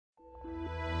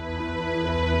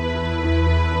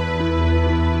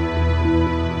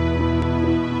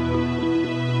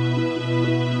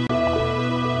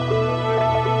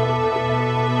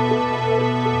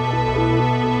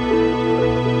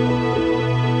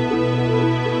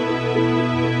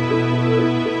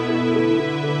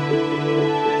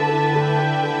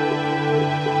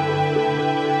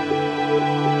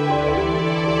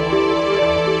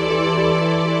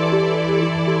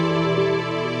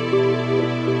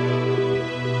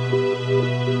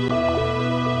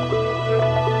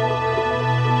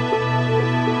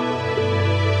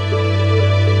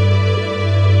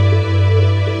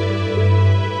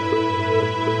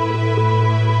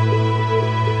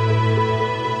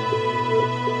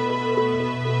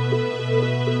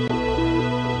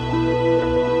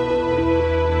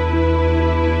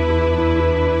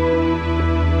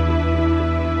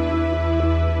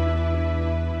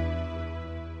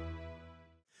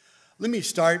me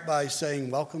start by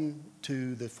saying welcome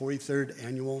to the 43rd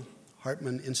Annual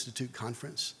Hartman Institute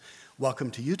Conference. Welcome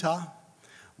to Utah,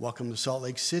 welcome to Salt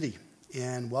Lake City,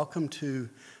 and welcome to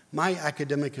my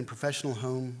academic and professional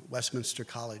home, Westminster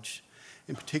College,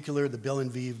 in particular the Bill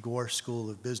and Vive Gore School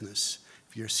of Business.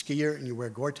 If you're a skier and you wear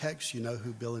Gore-Tex, you know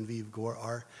who Bill and Vive Gore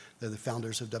are. They're the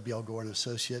founders of W.L. Gore &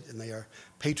 Associate, and they are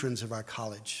patrons of our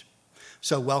college.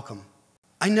 So welcome.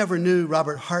 I never knew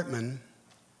Robert Hartman,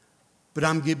 but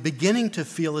I'm beginning to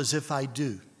feel as if I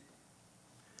do.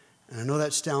 And I know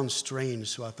that sounds strange,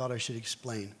 so I thought I should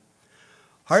explain.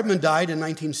 Hartman died in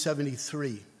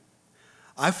 1973.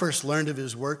 I first learned of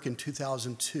his work in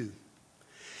 2002.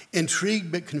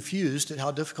 Intrigued but confused at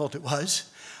how difficult it was,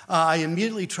 I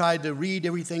immediately tried to read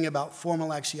everything about formal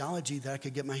axiology that I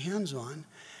could get my hands on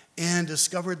and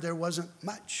discovered there wasn't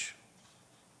much.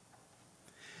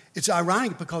 It's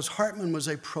ironic because Hartman was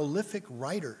a prolific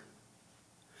writer,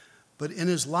 but in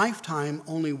his lifetime,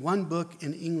 only one book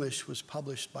in English was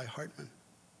published by Hartman.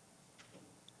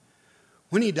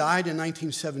 When he died in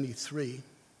 1973,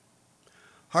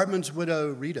 Hartman's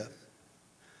widow, Rita,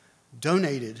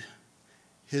 donated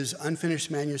his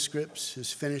unfinished manuscripts,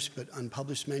 his finished but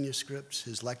unpublished manuscripts,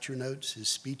 his lecture notes, his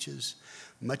speeches,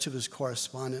 much of his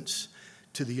correspondence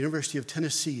to the University of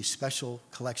Tennessee Special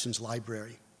Collections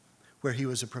Library, where he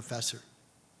was a professor.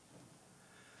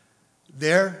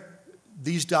 There,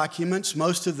 these documents,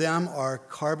 most of them are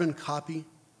carbon copy,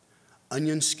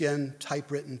 onion skin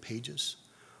typewritten pages.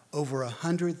 Over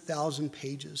 100,000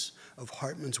 pages of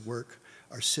Hartman's work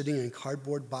are sitting in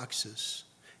cardboard boxes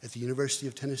at the University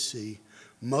of Tennessee.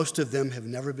 Most of them have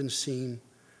never been seen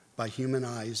by human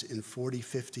eyes in 40,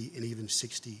 50, and even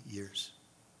 60 years.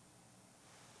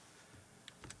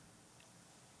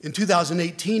 In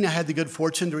 2018, I had the good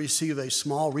fortune to receive a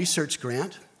small research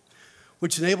grant,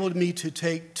 which enabled me to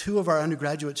take 2 of our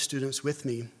undergraduate students with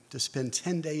me to spend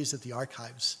 10 days at the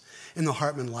archives in the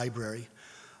Hartman Library.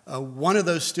 One of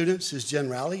those students is Jen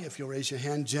Rowley, if you'll raise your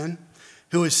hand, Jen,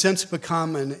 who has since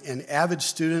become an avid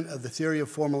student of the theory of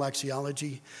formal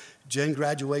axiology. Jen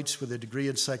graduates with a degree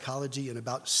in psychology in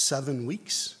about 7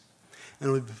 weeks,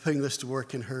 and we'll be putting this to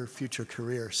work in her future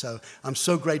career. So I'm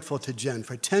so grateful to Jen.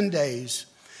 For 10 days,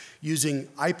 using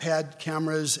iPad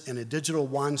cameras and a digital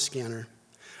wand scanner,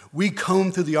 we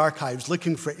combed through the archives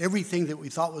looking for everything that we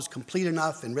thought was complete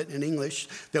enough and written in English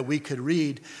that we could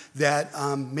read that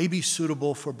may be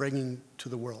suitable for bringing to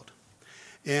the world.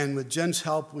 And with Jen's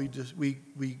help, we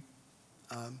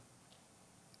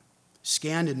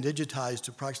scanned and digitized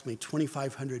approximately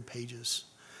 2,500 pages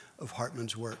of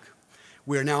Hartman's work.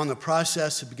 We are now in the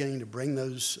process of beginning to bring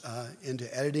those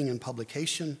into editing and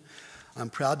publication. I'm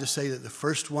proud to say that the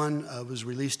first one was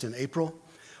released in April.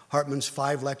 Hartman's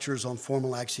 5 lectures on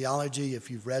formal axiology. If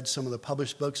you've read some of the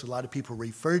published books, a lot of people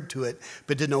referred to it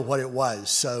but didn't know what it was.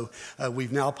 So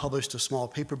we've now published a small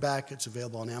paperback. It's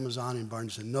available on Amazon and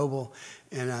Barnes & Noble.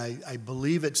 And I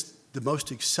believe it's the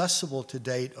most accessible to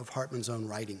date of Hartman's own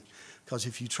writing. Because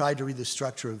if you tried to read the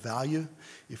structure of value,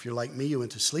 if you're like me, you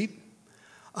went to sleep.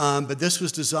 But this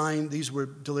was designed, these were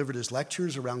delivered as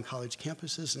lectures around college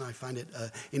campuses, and I find it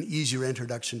an easier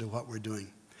introduction to what we're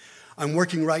doing. I'm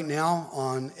working right now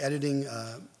on editing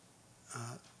a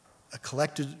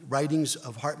collected writings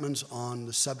of Hartman's on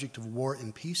the subject of war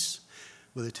and peace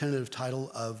with a tentative title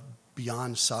of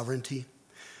Beyond Sovereignty.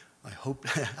 I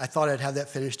thought I'd have that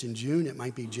finished in June. It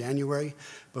might be January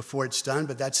before it's done,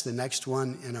 but that's the next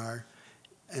one in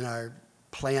our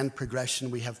planned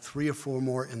progression. We have 3 or 4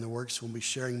 more in the works. We'll be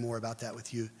sharing more about that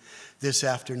with you this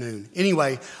afternoon.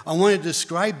 Anyway, I want to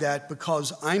describe that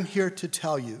because I'm here to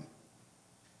tell you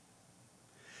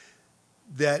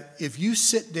that if you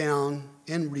sit down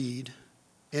and read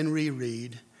and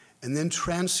reread and then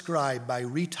transcribe by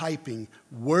retyping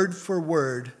word for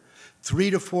word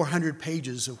 300 to 400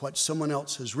 pages of what someone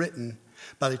else has written,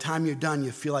 by the time you're done,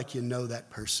 you feel like you know that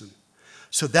person.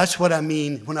 So that's what I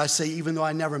mean when I say, even though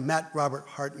I never met Robert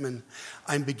Hartman,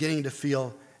 I'm beginning to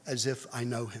feel as if I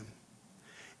know him.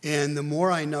 And the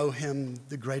more I know him,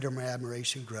 the greater my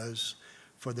admiration grows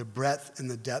for the breadth and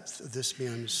the depth of this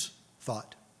man's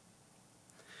thought.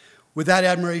 With that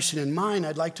admiration in mind,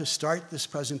 I'd like to start this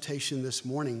presentation this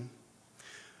morning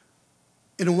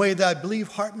in a way that I believe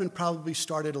Hartman probably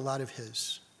started a lot of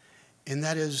his, and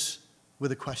that is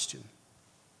with a question.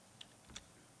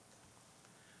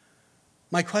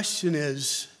 My question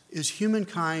is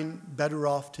humankind better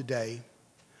off today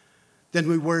than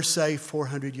we were, say,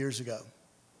 400 years ago?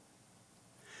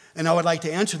 And I would like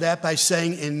to answer that by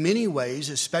saying in many ways,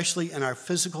 especially in our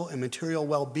physical and material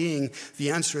well-being,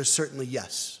 the answer is certainly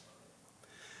yes.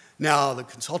 Now, the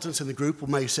consultants in the group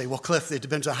may say, well, Cliff, it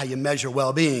depends on how you measure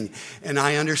well-being. And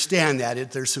I understand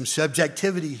that. There's some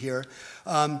subjectivity here.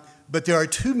 But there are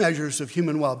two measures of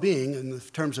human well-being in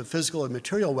terms of physical and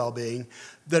material well-being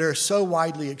that are so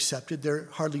widely accepted, they're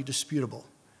hardly disputable.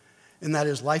 And that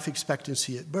is life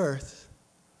expectancy at birth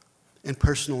and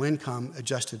personal income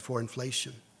adjusted for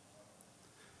inflation.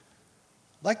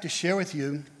 I'd like to share with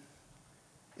you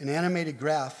an animated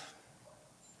graph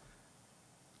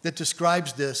that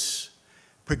describes this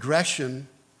progression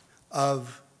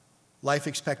of life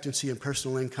expectancy and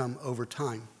personal income over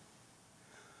time.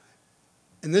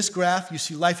 In this graph, you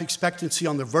see life expectancy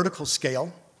on the vertical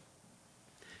scale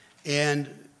and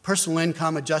personal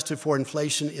income adjusted for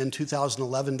inflation in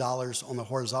 2011 dollars on the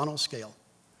horizontal scale.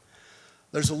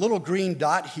 There's a little green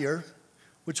dot here,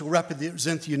 which will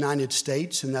represent the United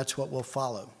States, and that's what we'll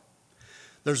follow.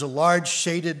 There's a large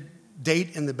shaded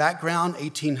date in the background.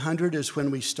 1800 is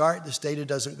when we start. This data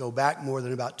doesn't go back more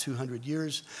than about 200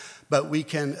 years, but we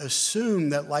can assume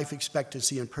that life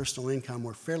expectancy and personal income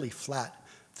were fairly flat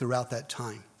throughout that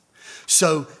time.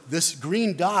 So this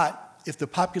green dot, if the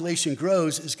population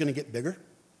grows, is going to get bigger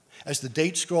as the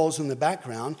date scrolls in the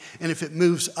background. And if it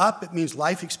moves up, it means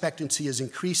life expectancy is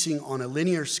increasing on a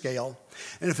linear scale.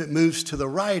 And if it moves to the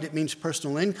right, it means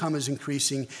personal income is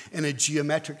increasing in a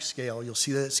geometric scale. You'll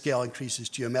see that scale increases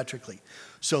geometrically.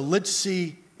 So let's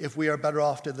see if we are better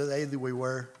off today than we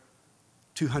were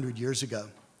 200 years ago.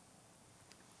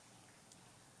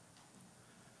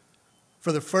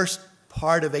 For the first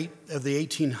part of the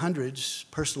 1800s,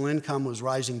 personal income was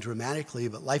rising dramatically,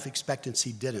 but life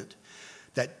expectancy didn't.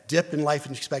 That dip in life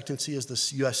expectancy is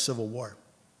the U.S. Civil War,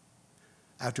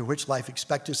 after which life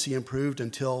expectancy improved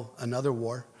until another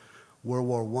war, World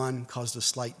War I, caused a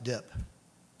slight dip.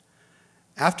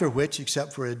 After which,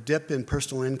 except for a dip in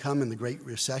personal income in the Great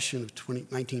Recession of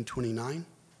 1929,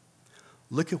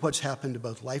 look at what's happened to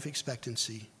both life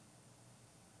expectancy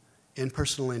and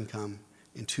personal income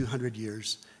in 200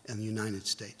 years in the United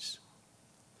States.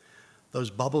 Those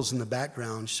bubbles in the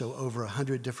background show over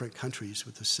 100 different countries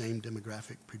with the same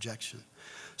demographic projection.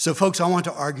 So folks, I want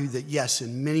to argue that yes,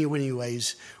 in many, many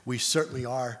ways, we certainly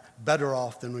are better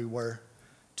off than we were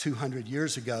 200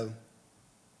 years ago.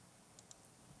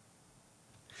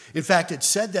 In fact, it's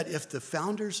said that if the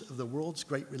founders of the world's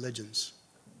great religions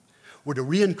were to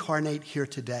reincarnate here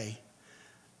today,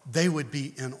 they would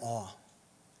be in awe.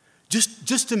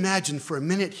 Just imagine for a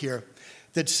minute here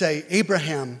that, say,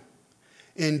 Abraham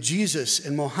and Jesus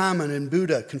and Mohammed and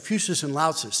Buddha, Confucius and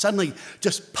Lao Tzu suddenly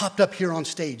just popped up here on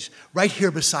stage, right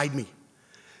here beside me.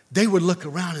 They would look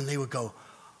around and they would go,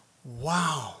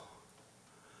 wow,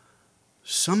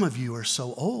 some of you are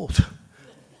so old.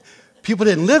 People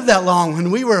didn't live that long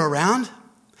when we were around.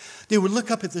 They would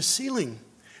look up at the ceiling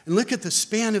and look at the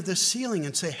span of the ceiling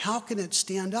and say, how can it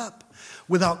stand up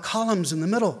without columns in the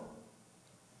middle?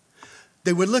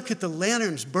 They would look at the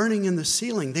lanterns burning in the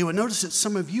ceiling. They would notice that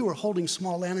some of you are holding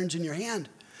small lanterns in your hand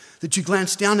that you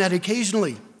glance down at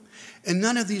occasionally. And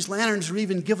none of these lanterns are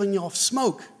even giving off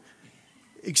smoke,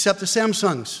 except the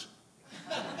Samsungs.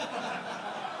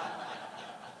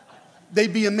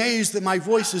 They'd be amazed that my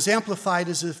voice is amplified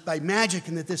as if by magic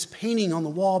and that this painting on the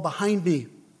wall behind me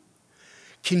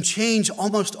can change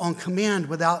almost on command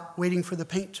without waiting for the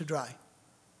paint to dry.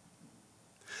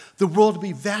 The world would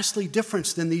be vastly different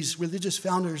than these religious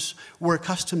founders were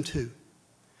accustomed to.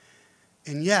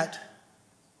 And yet,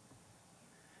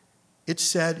 it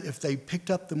said if they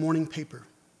picked up the morning paper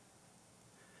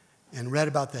and read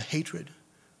about the hatred,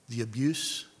 the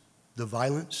abuse, the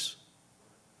violence,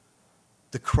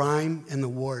 the crime, and the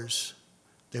wars,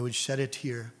 they would shed a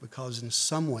tear because in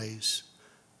some ways,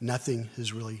 nothing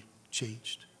has really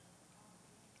changed.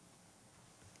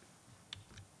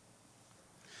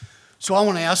 So I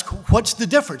want to ask, what's the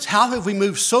difference? How have we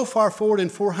moved so far forward in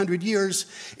 400 years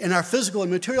in our physical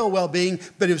and material well-being,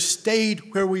 but have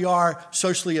stayed where we are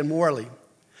socially and morally?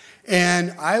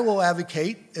 And I will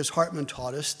advocate, as Hartman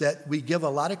taught us, that we give a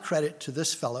lot of credit to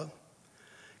this fellow,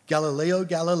 Galileo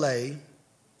Galilei,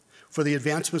 for the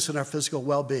advancements in our physical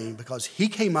well-being, because he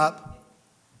came up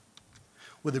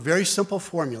with a very simple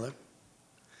formula: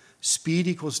 speed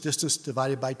equals distance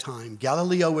divided by time.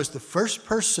 Galileo was the first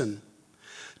person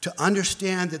to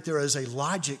understand that there is a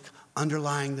logic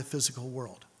underlying the physical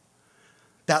world.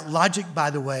 That logic, by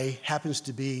the way, happens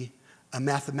to be a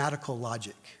mathematical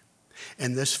logic.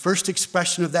 And this first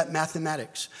expression of that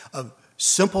mathematics, of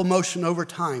simple motion over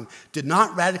time, did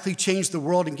not radically change the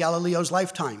world in Galileo's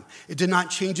lifetime. It did not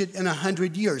change it in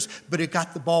 100 years, but it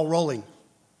got the ball rolling.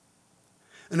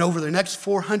 And over the next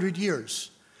 400 years,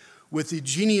 with the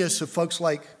genius of folks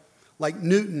like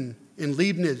Newton and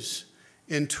Leibniz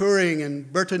and Turing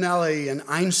and Bernoulli and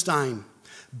Einstein,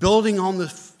 building on the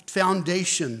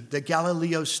foundation that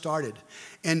Galileo started,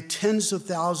 and tens of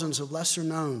thousands of lesser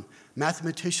known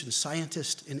mathematicians,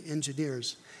 scientists, and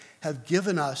engineers have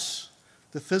given us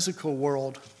the physical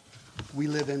world we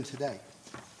live in today.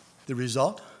 The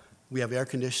result? We have air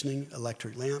conditioning,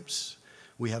 electric lamps,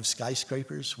 we have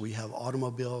skyscrapers, we have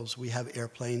automobiles, we have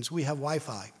airplanes, we have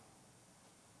Wi-Fi,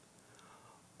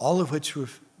 all of which were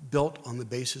built on the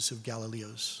basis of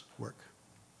Galileo's work.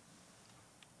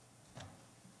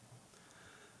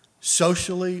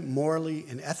 Socially, morally,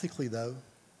 and ethically, though,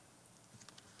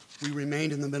 we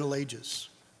remained in the Middle Ages.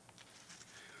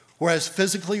 Whereas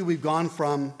physically, we've gone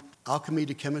from alchemy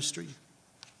to chemistry,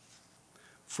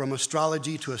 from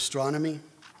astrology to astronomy,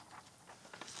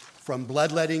 from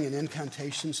bloodletting and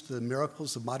incantations to the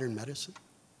miracles of modern medicine.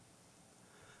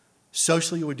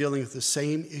 Socially, we're dealing with the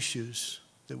same issues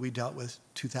that we dealt with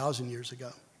 2,000 years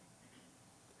ago.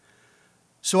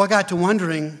 So I got to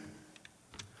wondering,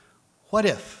 what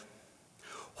if?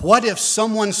 What if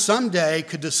someone someday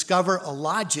could discover a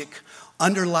logic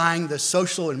underlying the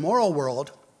social and moral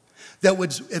world that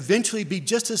would eventually be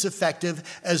just as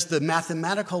effective as the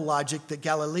mathematical logic that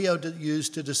Galileo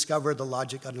used to discover the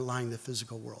logic underlying the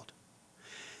physical world?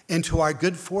 And to our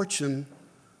good fortune,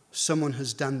 someone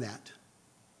has done that.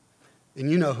 And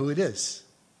you know who it is.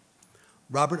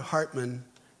 Robert Hartman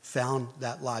found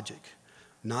that logic.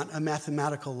 Not a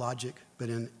mathematical logic, but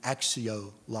an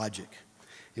axiologic.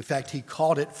 In fact, he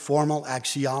called it formal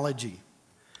axiology.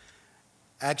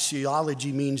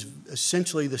 Axiology means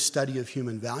essentially the study of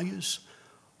human values.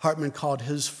 Hartman called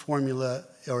his formula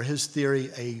or his theory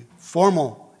a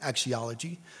formal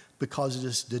axiology because it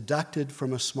is deducted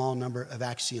from a small number of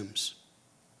axioms.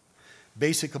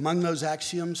 Basic among those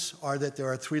axioms are that there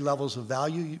are 3 levels of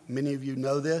value. Many of you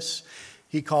know this.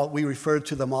 We refer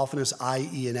to them often as I,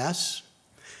 E, and S.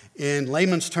 In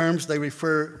layman's terms, they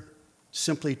refer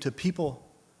simply to people,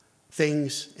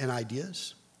 things, and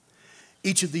ideas.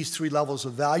 Each of these 3 levels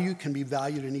of value can be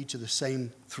valued in each of the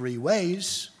same 3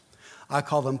 ways. I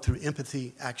call them through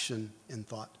empathy, action, and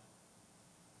thought.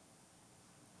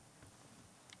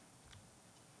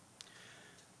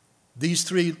 These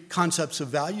 3 concepts of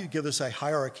value give us a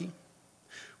hierarchy,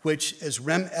 which, as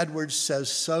Rem Edwards says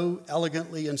so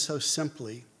elegantly and so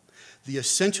simply, the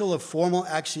essential of formal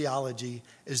axiology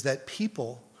is that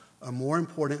people are more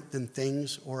important than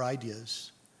things or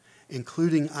ideas,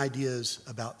 including ideas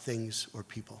about things or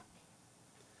people.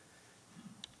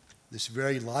 This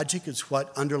very logic is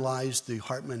what underlies the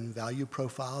Hartman Value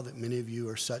Profile that many of you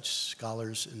are such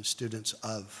scholars and students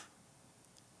of.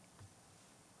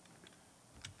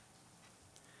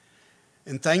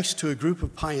 And thanks to a group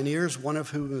of pioneers, one of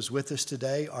whom is with us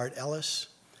today, Art Ellis,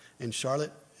 and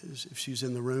Charlotte, if she's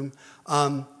in the room,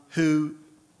 who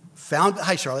founded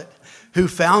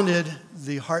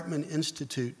the Hartman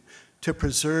Institute to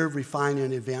preserve, refine,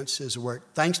 and advance his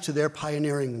work. Thanks to their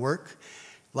pioneering work,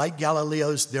 like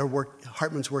Galileo's,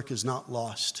 Hartman's work is not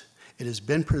lost. It has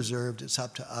been preserved. It's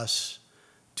up to us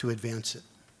to advance it.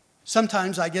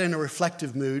 Sometimes I get in a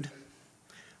reflective mood.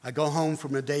 I go home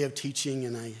from a day of teaching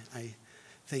and I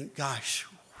think, gosh,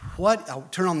 I'll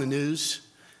turn on the news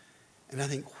and I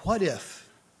think, what if,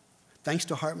 thanks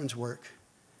to Hartman's work,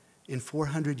 in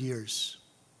 400 years,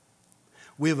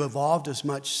 we have evolved as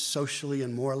much socially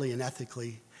and morally and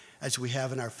ethically as we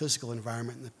have in our physical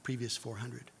environment in the previous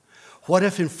 400? What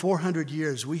if in 400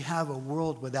 years we have a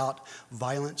world without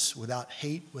violence, without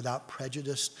hate, without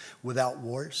prejudice, without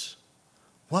wars?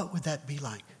 What would that be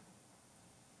like?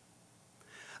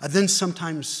 I then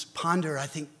sometimes ponder, I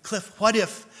think, Cliff, what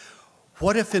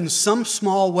if in some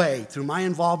small way, through my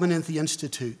involvement in the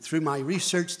Institute, through my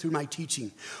research, through my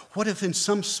teaching, what if in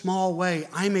some small way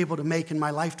I'm able to make in my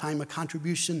lifetime a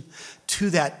contribution to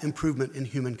that improvement in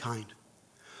humankind?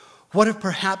 What if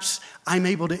perhaps I'm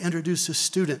able to introduce a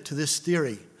student to this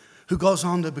theory who goes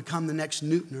on to become the next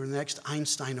Newton or the next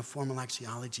Einstein of formal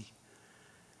axiology?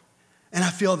 And I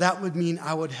feel that would mean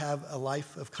I would have a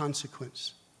life of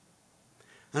consequence.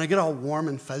 And I get all warm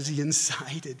and fuzzy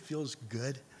inside. It feels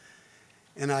good.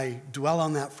 And I dwell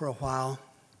on that for a while.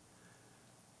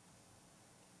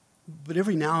 But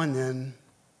every now and then,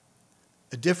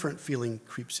 a different feeling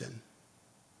creeps in.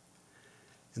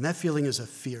 And that feeling is a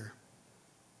fear.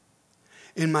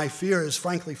 And my fear is,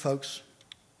 frankly, folks,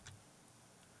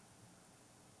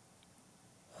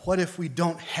 what if we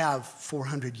don't have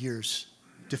 400 years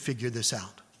to figure this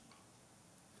out?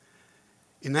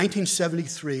 In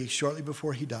 1973, shortly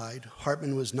before he died,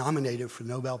 Hartman was nominated for the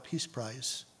Nobel Peace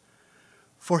Prize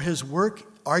for his work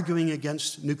arguing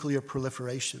against nuclear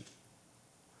proliferation.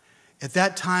 At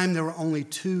that time, there were only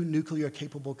 2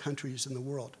 nuclear-capable countries in the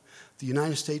world, the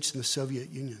United States and the Soviet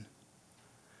Union.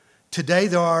 Today,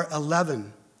 there are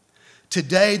 11.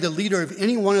 Today, the leader of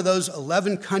any one of those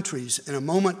 11 countries, in a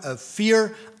moment of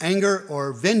fear, anger,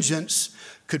 or vengeance,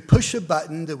 could push a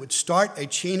button that would start a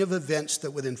chain of events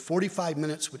that within 45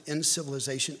 minutes would end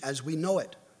civilization as we know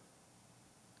it.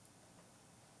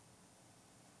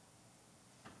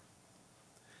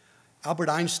 Albert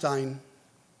Einstein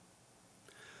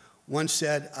once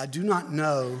said, "I do not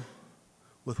know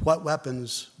with what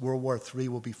weapons World War III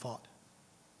will be fought,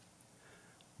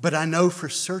 but I know for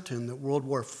certain that World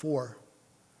War IV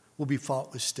will be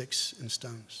fought with sticks and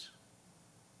stones."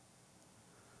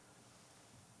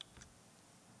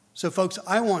 So, folks,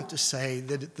 I want to say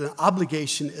that the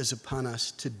obligation is upon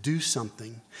us to do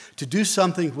something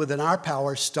within our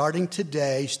power, starting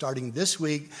today, starting this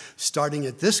week, starting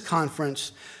at this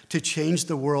conference, to change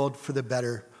the world for the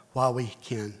better while we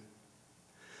can.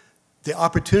 The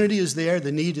opportunity is there.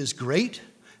 The need is great.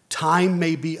 Time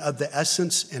may be of the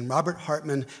essence, and Robert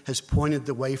Hartman has pointed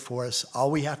the way for us. All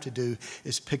we have to do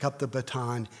is pick up the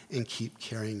baton and keep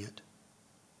carrying it.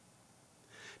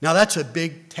 Now, that's a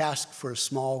big task for a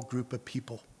small group of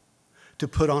people to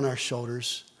put on our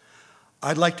shoulders.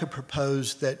 I'd like to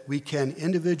propose that we can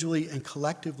individually and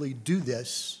collectively do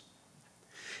this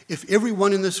if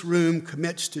everyone in this room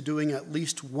commits to doing at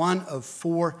least one of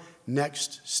 4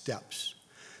 next steps.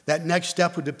 That next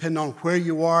step would depend on where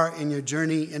you are in your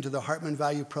journey into the Hartman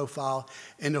Value Profile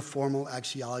and a formal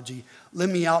axiology. Let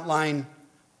me outline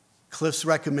Cliff's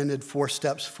recommended 4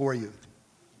 steps for you.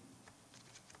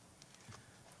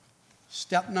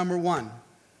 Step number 1,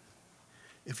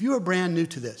 if you are brand new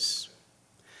to this,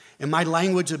 and my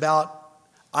language about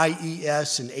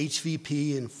IES and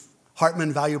HVP and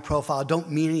Hartman Value Profile don't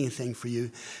mean anything for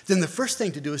you, then the first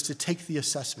thing to do is to take the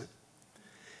assessment.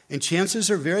 And chances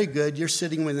are very good you're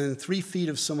sitting within 3 feet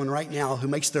of someone right now who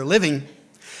makes their living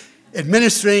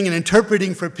administering and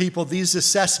interpreting for people these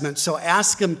assessments. So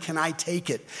ask them, can I take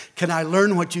it? Can I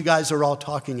learn what you guys are all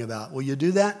talking about? Will you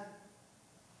do that?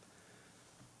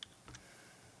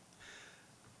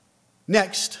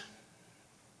 Next,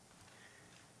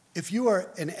 if you are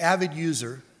an avid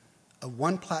user of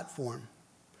one platform,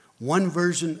 one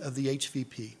version of the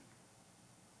HVP,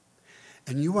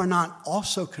 and you are not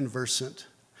also conversant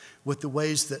with the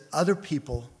ways that other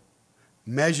people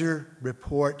measure,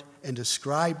 report, and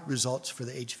describe results for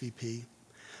the HVP,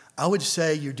 I would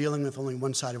say you're dealing with only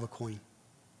one side of a coin.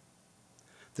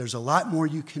 There's a lot more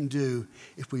you can do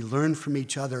if we learn from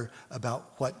each other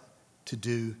about what to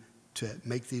do to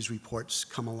make these reports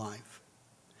come alive.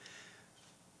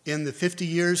 In the 50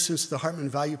 years since the Hartman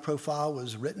Value Profile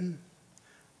was written,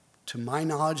 to my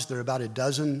knowledge, there are about a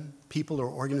dozen people or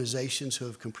organizations who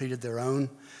have completed their own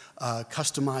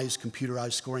customized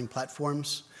computerized scoring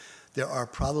platforms. There are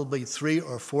probably 3,000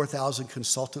 or 4,000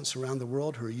 consultants around the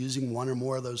world who are using one or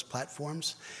more of those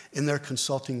platforms in their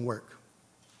consulting work.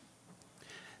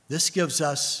 This gives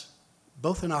us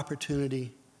both an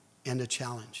opportunity and a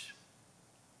challenge.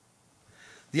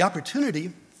 The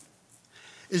opportunity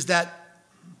is that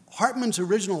Hartman's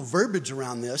original verbiage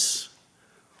around this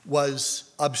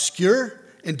was obscure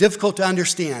and difficult to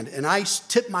understand. And I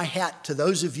tip my hat to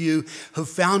those of you who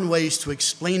found ways to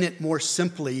explain it more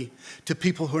simply to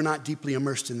people who are not deeply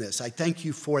immersed in this. I thank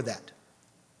you for that.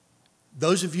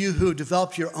 Those of you who have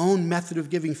developed your own method of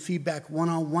giving feedback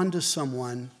one-on-one to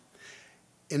someone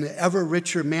in an ever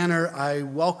richer manner, I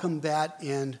welcome that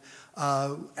and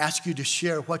ask you to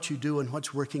share what you do and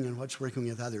what's working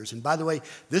with others. And by the way,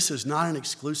 this is not an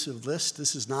exclusive list.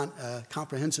 This is not a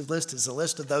comprehensive list. It's a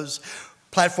list of those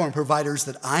platform providers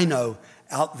that I know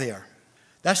out there.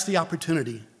 That's the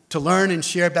opportunity to learn and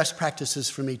share best practices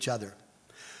from each other.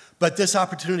 But this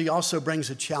opportunity also brings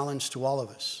a challenge to all of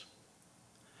us.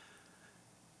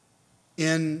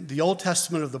 In the Old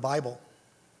Testament of the Bible,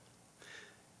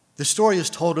 the story is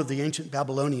told of the ancient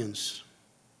Babylonians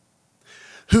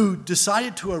who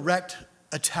decided to erect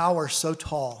a tower so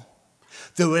tall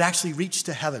that it would actually reach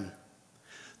to heaven.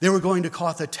 They were going to call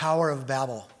it the Tower of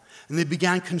Babel. And they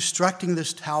began constructing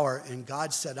this tower, and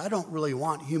God said, I don't really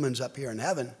want humans up here in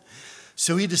heaven.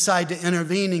 So he decided to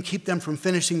intervene and keep them from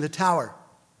finishing the tower.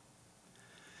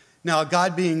 Now,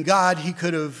 God being God, he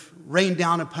could have rained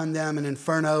down upon them an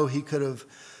inferno. He could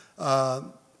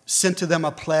have sent to them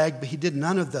a plague, but he did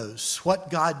none of those.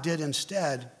 What God did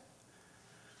instead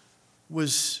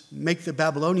was make the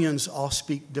Babylonians all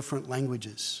speak different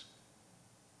languages.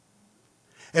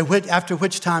 After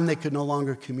which time they could no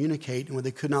longer communicate, and when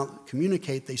they could not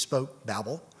communicate, they spoke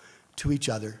Babel to each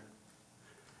other,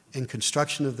 and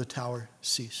construction of the tower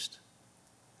ceased.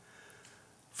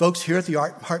 Folks, here at the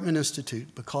Hartman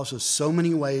Institute, because of so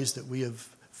many ways that we have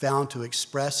found to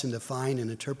express and define and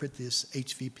interpret this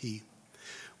HVP,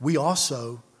 we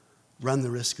also run the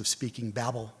risk of speaking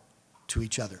babble to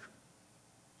each other.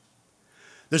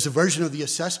 There's a version of the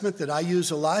assessment that I use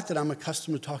a lot that I'm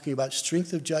accustomed to talking about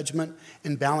strength of judgment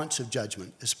and balance of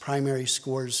judgment as primary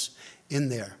scores in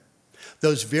there.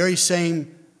 Those very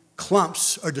same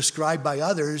clumps are described by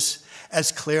others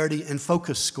as clarity and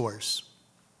focus scores.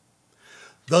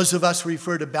 Those of us who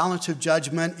refer to balance of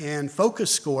judgment and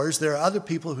focus scores, there are other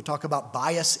people who talk about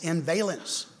bias and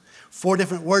valence. 4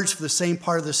 different words for the same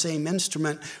part of the same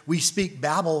instrument. We speak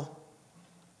babble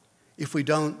if we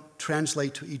don't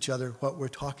translate to each other what we're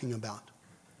talking about.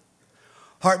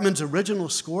 Hartman's original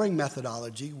scoring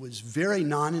methodology was very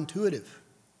non-intuitive.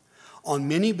 On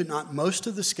many but not most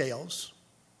of the scales,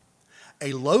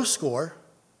 a low score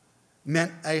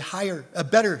meant a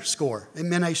better score. It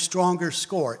meant a stronger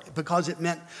score because it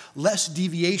meant less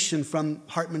deviation from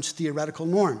Hartman's theoretical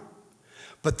norm.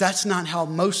 But that's not how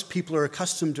most people are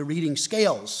accustomed to reading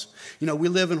scales. You know, we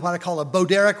live in what I call a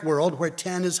Boderic world where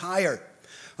 10 is higher.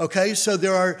 Okay, so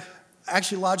there are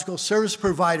axiological service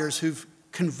providers who've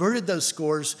converted those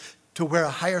scores to where a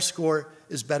higher score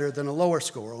is better than a lower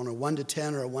score on a 1 to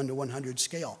 10 or a 1 to 100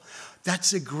 scale.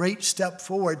 That's a great step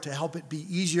forward to help it be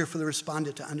easier for the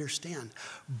respondent to understand.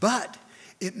 But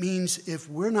it means if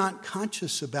we're not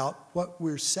conscious about what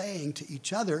we're saying to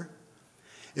each other,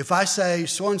 if I say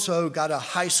so-and-so got a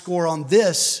high score on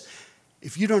this,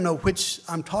 if you don't know which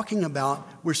I'm talking about,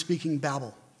 we're speaking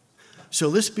babble. So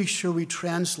let's be sure we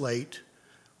translate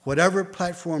whatever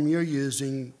platform you're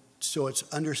using so it's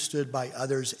understood by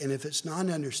others. And if it's not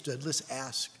understood, let's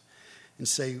ask and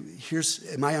say,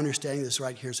 am I understanding this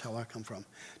right? Here's how I come from.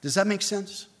 Does that make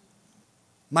sense?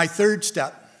 My third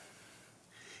step,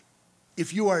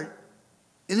 if you are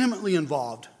intimately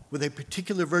involved with a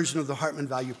particular version of the Hartman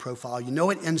Value Profile, you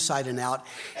know it inside and out,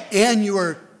 and you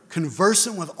are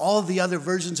conversant with all of the other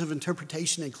versions of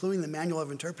interpretation, including the manual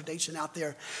of interpretation out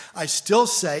there, I still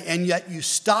say, and yet you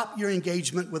stop your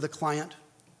engagement with a client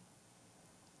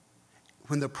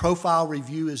when the profile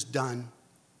review is done,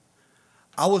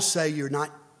 I will say you're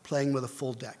not playing with a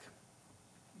full deck.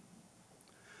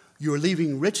 You're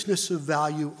leaving richness of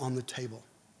value on the table.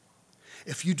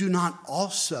 If you do not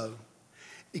also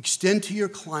extend to your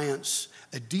clients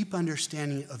a deep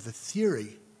understanding of the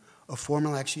theory of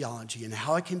formal axiology and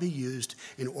how it can be used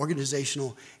in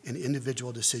organizational and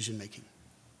individual decision-making.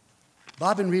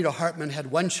 Bob and Rita Hartman had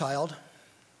one child,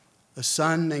 a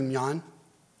son named Jan.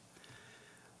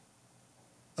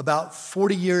 About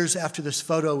 40 years after this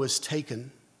photo was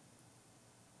taken,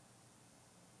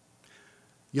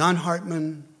 Jan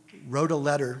Hartman wrote a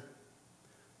letter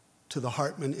to the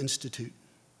Hartman Institute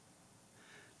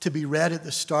to be read at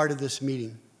the start of this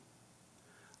meeting.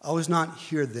 I was not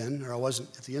here then, or I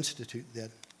wasn't at the Institute then.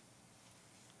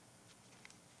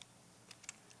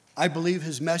 I believe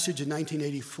his message in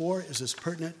 1984 is as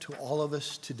pertinent to all of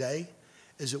us today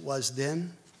as it was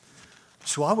then.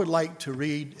 So I would like to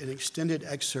read an extended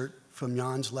excerpt from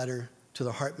Jan's letter to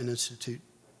the Hartman Institute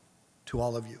to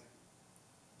all of you.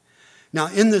 Now,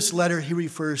 in this letter, he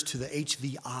refers to the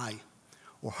HVI,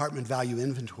 or Hartman Value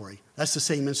Inventory. That's the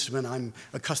same instrument I'm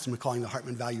accustomed to calling the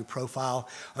Hartman Value Profile.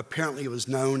 Apparently, it was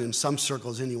known in some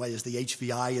circles anyway as the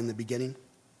HVI in the beginning.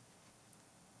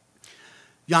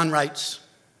 Jan writes,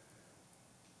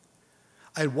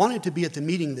 I wanted to be at the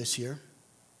meeting this year,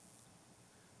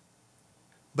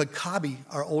 but Kabi,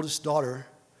 our oldest daughter,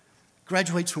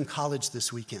 graduates from college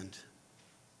this weekend.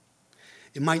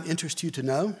 It might interest you to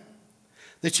know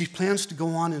that she plans to go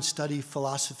on and study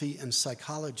philosophy and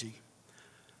psychology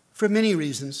for many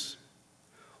reasons,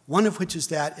 one of which is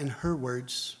that, in her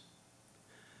words,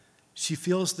 she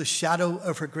feels the shadow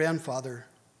of her grandfather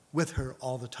with her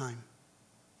all the time.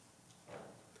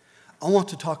 I want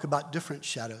to talk about different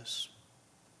shadows.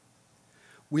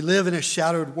 We live in a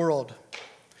shadowed world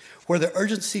where the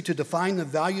urgency to define the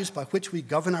values by which we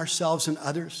govern ourselves and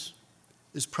others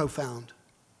is profound.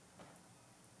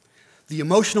 The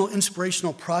emotional,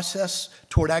 inspirational process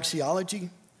toward axiology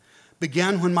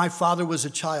began when my father was a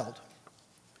child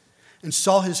and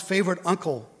saw his favorite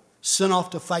uncle sent off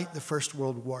to fight the First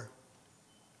World War.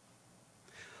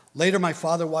 Later, my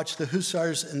father watched the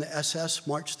Hussars and the SS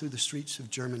march through the streets of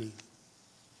Germany.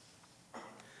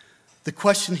 The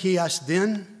question he asked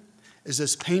then is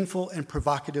as painful and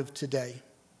provocative today.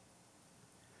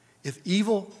 If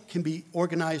evil can be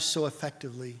organized so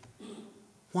effectively,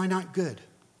 why not good?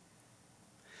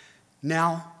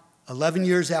 Now, 11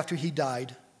 years after he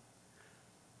died,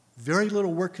 very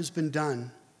little work has been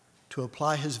done to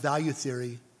apply his value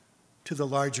theory to the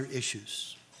larger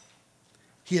issues.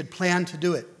 he had planned to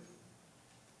do it.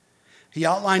 He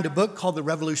outlined a book called The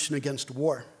Revolution Against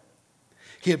War.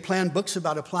 He had planned books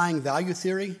about applying value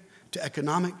theory to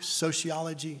economics,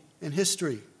 sociology, and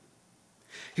history.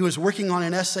 He was working on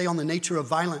an essay on the nature of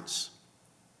violence.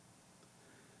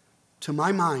 To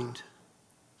my mind,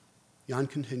 Jan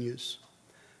continues,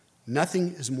 nothing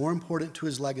is more important to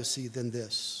his legacy than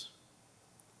this.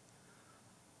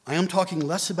 I am talking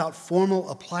less about formal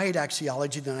applied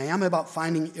axiology than I am about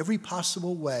finding every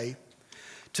possible way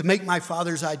to make my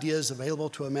father's ideas available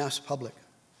to a mass public.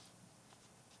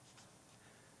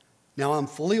 Now, I'm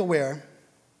fully aware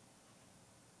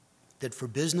that for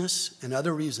business and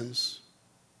other reasons,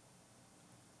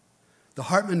 the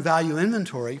Hartman Value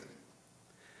Inventory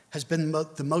has been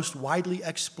the most widely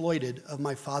exploited of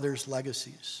my father's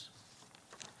legacies.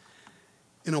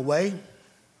 In a way,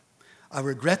 I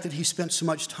regret that he spent so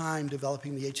much time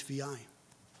developing the HVI.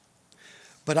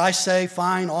 But I say,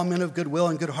 fine, all men of goodwill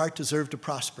and good heart deserve to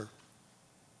prosper.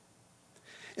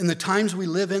 In the times we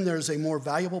live in, there is a more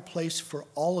valuable place for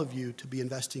all of you to be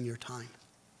investing your time.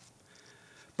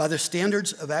 By the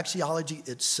standards of axiology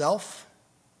itself,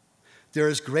 there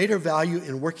is greater value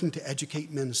in working to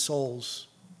educate men's souls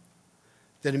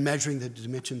than in measuring the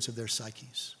dimensions of their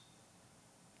psyches.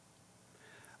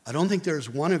 I don't think there is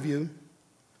one of you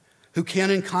who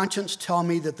can in conscience tell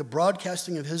me that the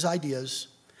broadcasting of his ideas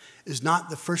is not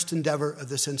the first endeavor of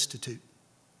this institute.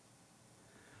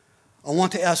 I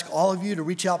want to ask all of you to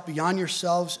reach out beyond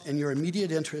yourselves and your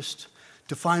immediate interest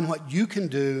to find what you can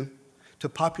do to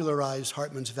popularize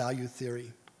Hartman's value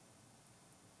theory.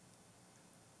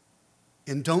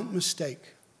 And don't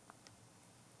mistake,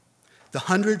 the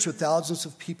hundreds or thousands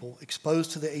of people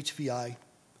exposed to the HVI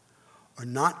are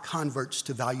not converts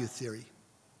to value theory.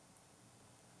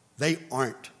 They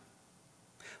aren't.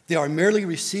 They are merely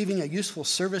receiving a useful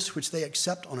service which they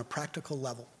accept on a practical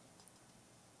level.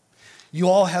 You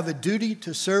all have a duty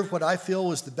to serve what I feel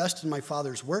was the best in my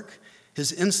father's work,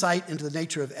 his insight into the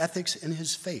nature of ethics, and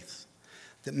his faith,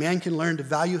 that man can learn to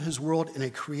value his world in a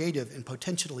creative and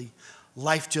potentially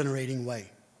life-generating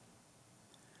way.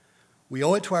 We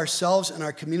owe it to ourselves and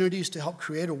our communities to help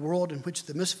create a world in which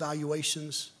the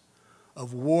misvaluations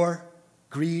of war,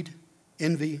 greed,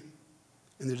 envy,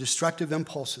 and the destructive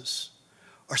impulses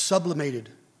are sublimated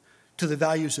to the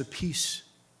values of peace,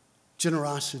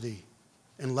 generosity,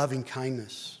 and loving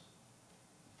kindness.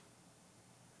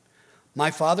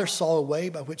 My father saw a way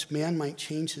by which man might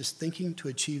change his thinking to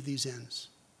achieve these ends.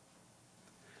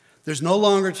 There's no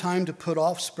longer time to put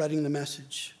off spreading the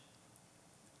message.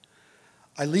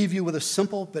 I leave you with a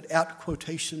simple but apt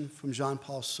quotation from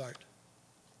Jean-Paul Sartre.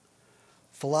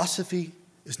 Philosophy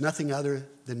is nothing other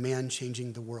than man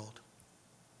changing the world.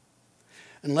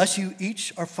 Unless you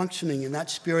each are functioning in that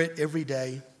spirit every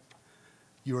day,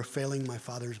 you are failing my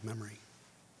father's memory.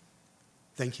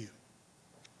 Thank you.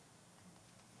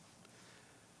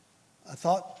 I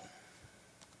thought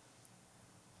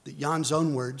that Jan's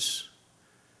own words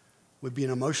would be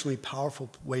an emotionally powerful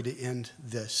way to end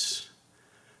this,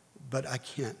 but I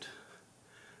can't,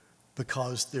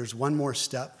 because there's one more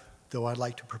step, though I'd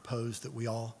like to propose that we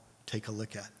all take a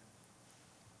look at.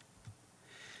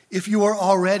 If you are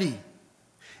already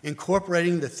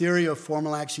incorporating the theory of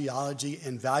formal axiology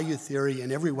and value theory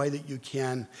in every way that you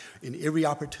can, in every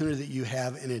opportunity that you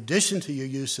have, in addition to your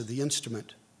use of the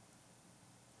instrument,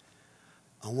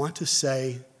 I want to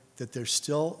say that there's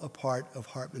still a part of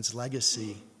Hartman's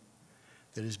legacy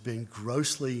that has been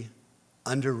grossly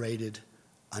underrated,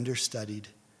 understudied,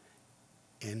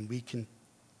 and we can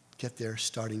get there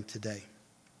starting today.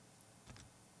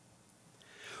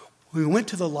 When we went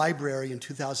to the library in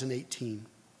 2018,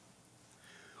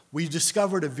 we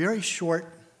discovered a very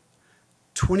short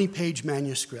 20-page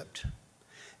manuscript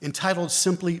entitled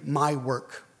simply My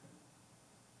Work.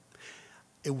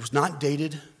 It was not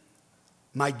dated.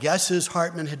 My guess is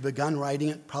Hartman had begun writing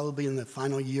it probably in the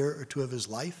final year or two of his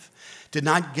life. Did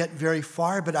not get very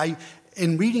far, but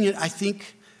in reading it, I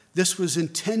think this was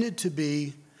intended to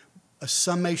be a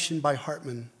summation by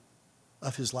Hartman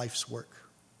of his life's work.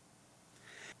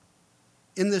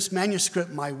 In this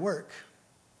manuscript, My Work,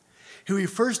 he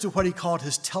refers to what he called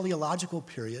his teleological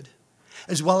period,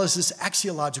 as well as his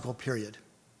axiological period.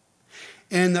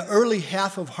 In the early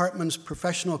half of Hartman's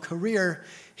professional career,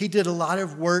 he did a lot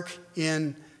of work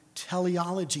in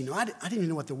teleology. Now, I didn't even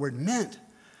know what the word meant.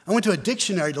 I went to a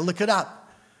dictionary to look it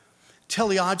up.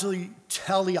 Teleology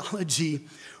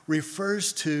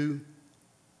refers to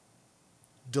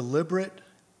deliberate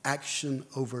action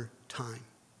over time.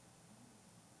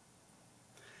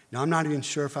 Now, I'm not even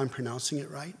sure if I'm pronouncing it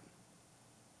right.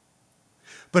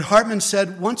 But Hartman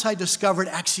said, once I discovered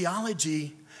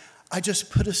axiology, I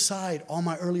just put aside all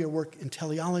my earlier work in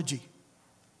teleology.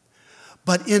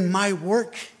 But in my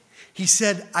work, he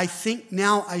said, I think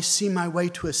now I see my way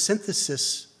to a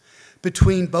synthesis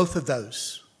between both of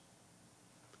those.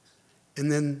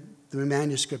 And then the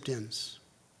manuscript ends.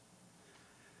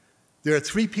 There are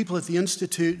 3 people at the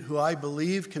Institute who I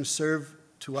believe can serve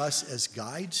to us as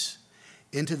guides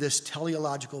into this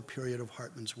teleological period of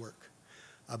Hartman's work.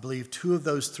 I believe 2 of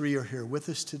those 3 are here with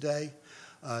us today.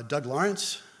 Doug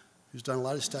Lawrence, who's done a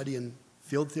lot of study in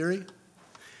field theory.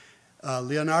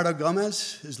 Leonardo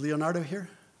Gomez, is Leonardo here?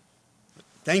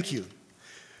 Thank you.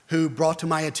 Who brought to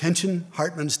my attention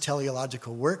Hartman's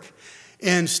teleological work.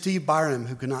 And Steve Byram,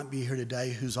 who could not be here today,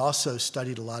 who's also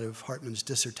studied a lot of Hartman's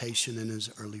dissertation in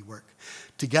his early work.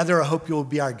 Together, I hope you will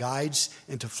be our guides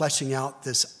into fleshing out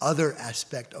this other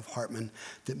aspect of Hartman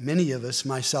that many of us,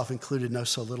 myself included, know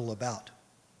so little about.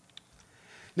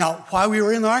 Now, while we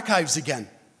were in the archives again,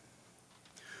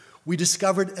 we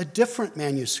discovered a different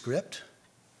manuscript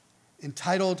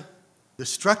entitled The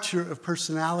Structure of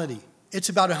Personality. It's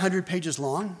about 100 pages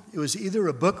long. It was either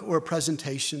a book or a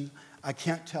presentation. I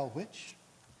can't tell which.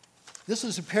 This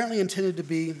was apparently intended to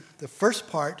be the first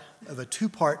part of a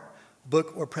 2-part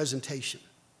book or presentation.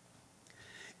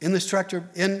 In the structure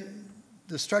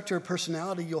of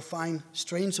personality, you'll find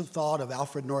strains of thought of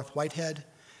Alfred North Whitehead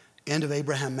and of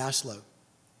Abraham Maslow.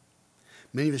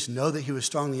 Many of us know that he was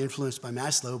strongly influenced by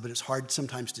Maslow, but it's hard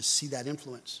sometimes to see that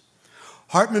influence.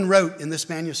 Hartman wrote in this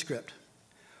manuscript,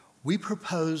 we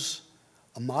propose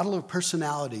a model of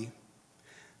personality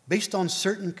based on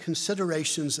certain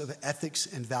considerations of ethics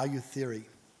and value theory.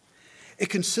 It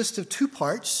consists of 2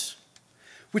 parts,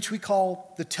 which we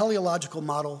call the teleological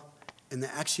model and the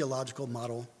axiological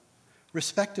model,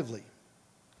 respectively.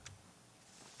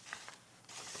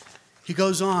 He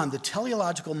goes on, the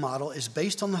teleological model is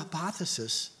based on the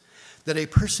hypothesis that a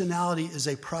personality is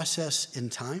a process in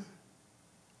time.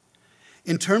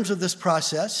 In terms of this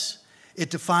process, it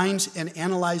defines and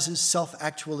analyzes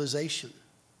self-actualization.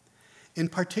 In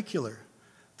particular,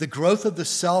 the growth of the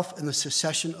self and the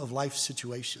succession of life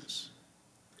situations.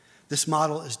 This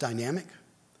model is dynamic.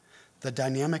 The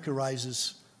dynamic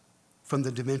arises from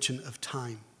the dimension of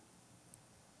time.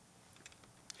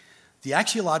 The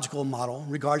axiological model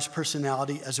regards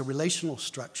personality as a relational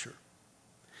structure.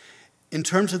 In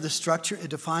terms of the structure, it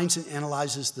defines and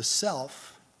analyzes the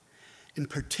self, in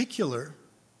particular,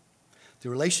 the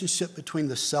relationship between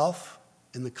the self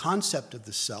and the concept of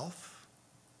the self,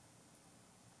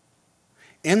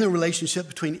 and the relationship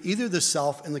between either the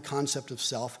self and the concept of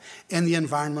self and the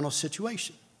environmental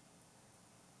situation.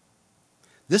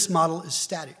 This model is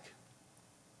static.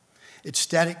 Its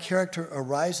static character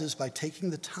arises by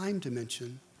taking the time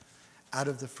dimension out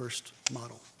of the first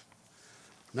model.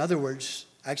 In other words,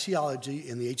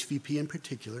 axiology and the HVP in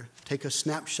particular take a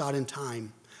snapshot in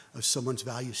time of someone's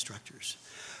value structures.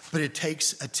 But it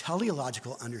takes a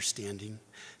teleological understanding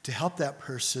to help that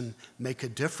person make a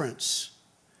difference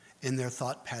in their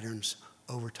thought patterns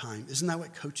over time. Isn't that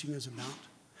what coaching is about?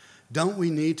 Don't we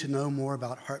need to know more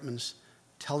about Hartman's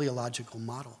teleological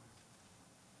model?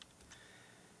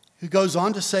 He goes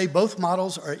on to say both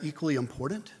models are equally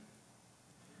important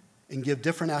and give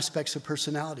different aspects of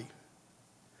personality.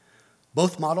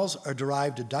 Both models are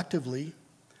derived deductively,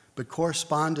 but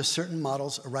correspond to certain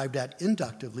models arrived at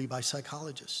inductively by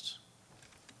psychologists.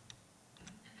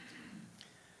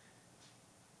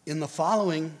 In the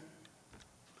following,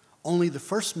 only the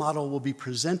first model will be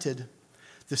presented.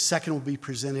 The second will be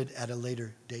presented at a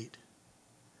later date.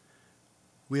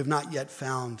 We have not yet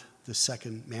found the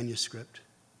second manuscript,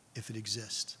 if it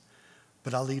exists.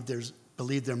 But I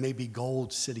believe there may be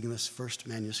gold sitting in this first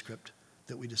manuscript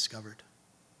that we discovered.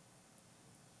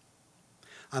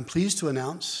 I'm pleased to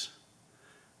announce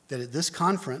that at this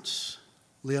conference,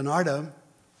 Leonardo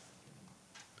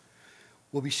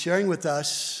will be sharing with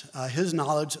us his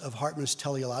knowledge of Hartman's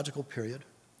teleological period,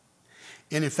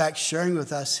 and in fact sharing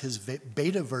with us his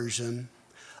beta version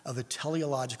of a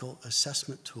teleological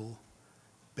assessment tool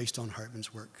based on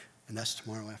Hartman's work, and that's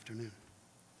tomorrow afternoon.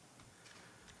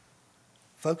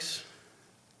 Folks,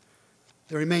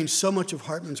 there remains so much of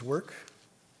Hartman's work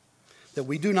that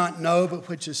we do not know, but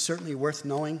which is certainly worth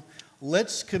knowing.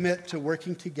 Let's commit to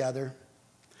working together,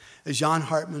 as John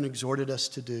Hartman exhorted us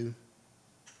to do,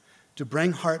 to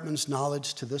bring Hartman's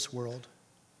knowledge to this world,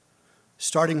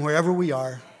 starting wherever we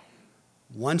are,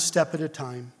 one step at a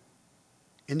time,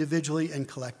 individually and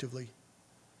collectively,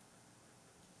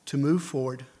 to move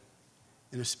forward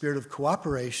in a spirit of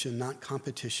cooperation, not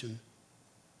competition,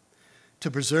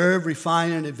 to preserve,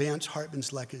 refine, and advance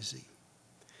Hartman's legacy.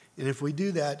 And if we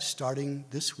do that, starting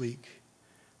this week,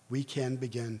 we can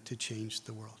begin to change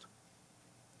the world.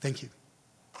 Thank you.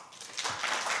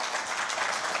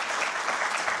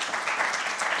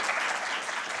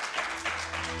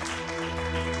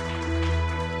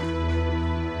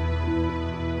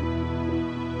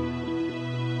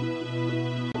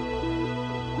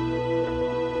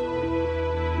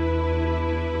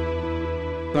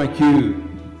 Thank you,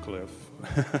 Cliff,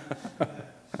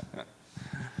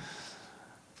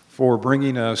 for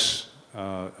bringing us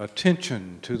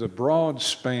attention to the broad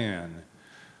span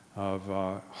of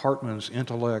Hartman's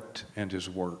intellect and his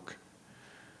work.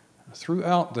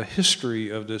 Throughout the history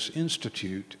of this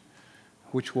institute,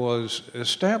 which was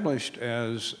established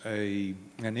as an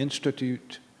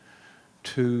institute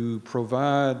to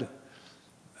provide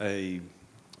a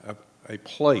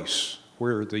place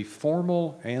where the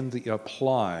formal and the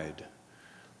applied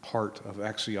part of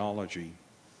axiology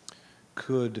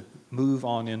could move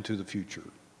on into the future.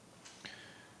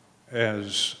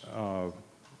 As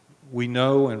we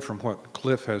know, and from what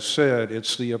Cliff has said,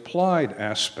 it's the applied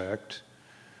aspect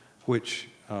which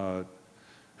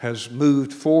has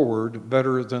moved forward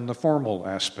better than the formal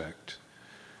aspect.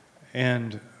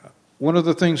 And one of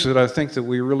the things that I think that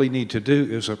we really need to do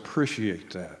is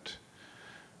appreciate that,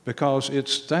 because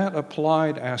it's that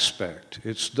applied aspect.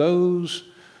 It's those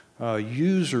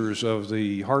users of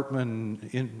the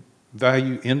Hartman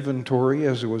Value Inventory,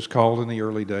 as it was called in the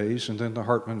early days, and then the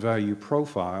Hartman Value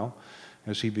Profile,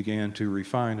 as he began to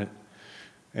refine it,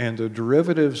 and the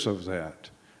derivatives of that.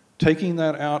 Taking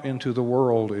that out into the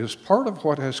world is part of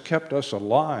what has kept us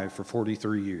alive for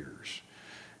 43 years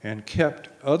and kept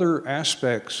other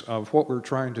aspects of what we're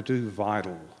trying to do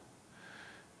vital.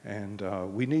 And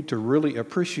we need to really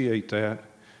appreciate that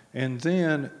and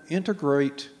then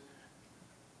integrate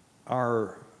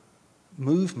our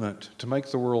movement to make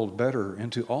the world better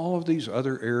into all of these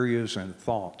other areas and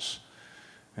thoughts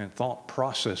and thought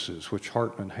processes which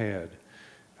Hartman had,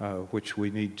 which we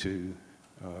need to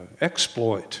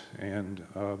exploit and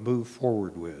move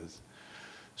forward with.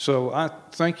 So I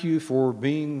thank you for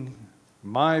being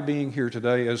here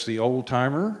today as the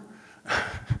old-timer,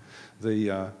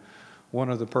 one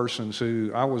of the persons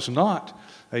who, I was not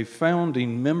a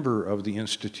founding member of the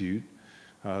Institute.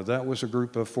 That was a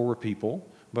group of 4 people,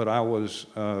 but I was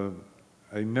a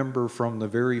member from the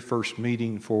very first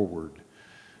meeting forward.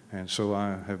 And so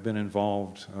I have been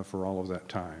involved for all of that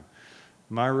time.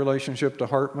 My relationship to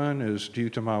Hartman is due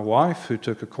to my wife, who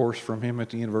took a course from him at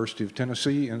the University of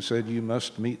Tennessee and said, "You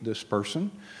must meet this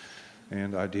person."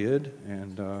 And I did.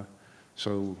 And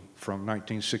so from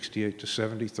 1968 to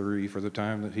 73, for the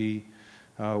time that he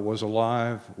was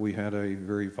alive, we had a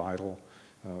very vital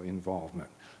involvement.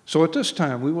 So at this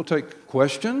time, we will take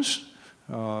questions,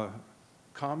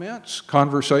 comments,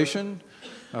 conversation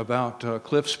about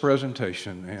Cliff's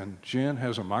presentation. And Jen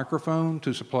has a microphone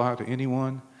to supply to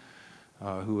anyone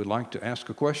who would like to ask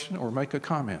a question or make a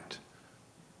comment.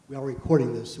 We are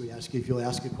recording this, so we ask you if you'll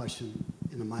ask a question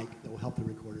in the mic that will help the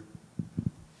recorder.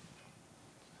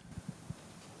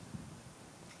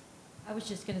 I was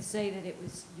just going to say that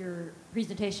your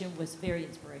presentation was very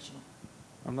inspirational.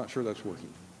 I'm not sure that's working.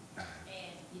 And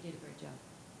you did a great job.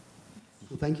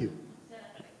 Well, thank you. It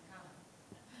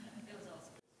was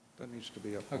awesome. That needs to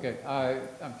be up. Okay,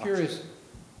 I'm curious,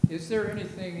 is there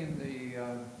anything in the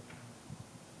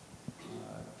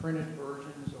printed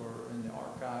versions or in the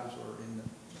archives or in the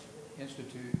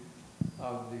Institute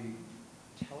of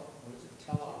the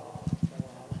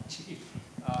teleology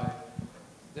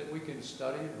that we can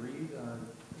study, read,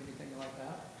 anything like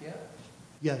that yet?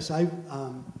 Yes,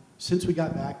 since we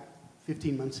got back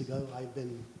 15 months ago, I've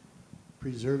been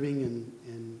preserving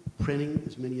and printing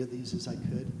as many of these as I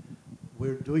could.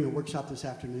 We're doing a workshop this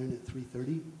afternoon at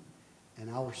 3:30, and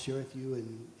I will share with you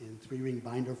in 3-ring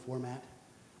binder format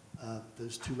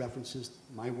those 2 references,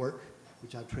 my work,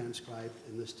 which I've transcribed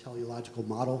in this teleological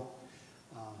model.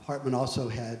 Hartman also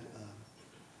had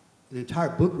an entire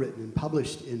book written and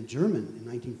published in German in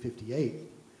 1958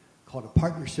 called A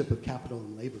Partnership of Capital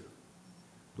and Labor,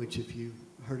 which, if you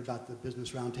heard about the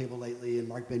Business Roundtable lately and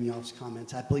Mark Benioff's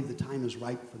comments, I believe the time is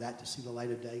right for that to see the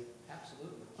light of day.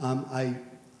 Absolutely.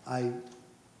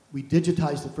 We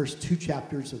digitized the first 2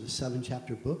 chapters of the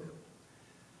 7-chapter book.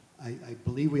 I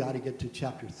believe we ought to get to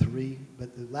chapter 3,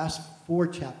 but the last 4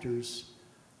 chapters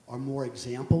are more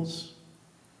examples.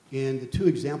 And the 2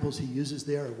 examples he uses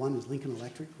there, one is Lincoln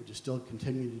Electric, which is still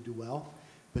continuing to do well,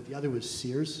 but the other was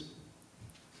Sears.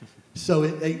 So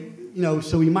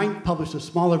so we might publish a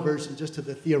smaller version just of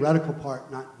the theoretical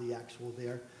part, not the actual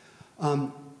there.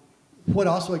 What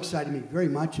also excited me very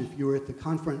much, if you were at the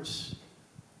conference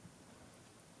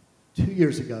 2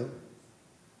 years ago,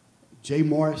 Jay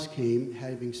Morris came,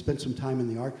 having spent some time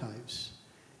in the archives,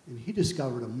 And he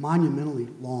discovered a monumentally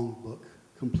long book,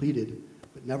 completed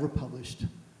but never published,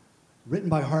 written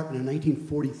by Hartman in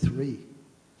 1943,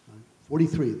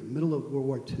 43, the middle of World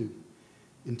War II,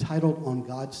 entitled On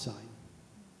God's Side.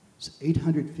 It's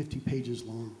 850 pages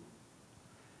long.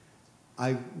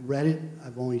 I read it.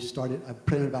 I've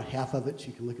printed about half of it, so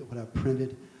you can look at what I've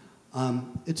printed.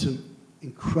 It's an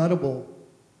incredible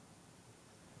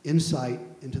insight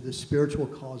into the spiritual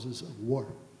causes of war.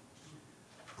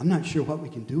 I'm not sure what we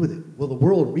can do with it. Will the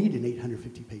world read an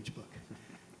 850-page book?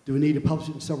 Do we need to publish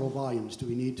it in several volumes? Do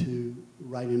we need to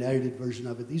write an edited version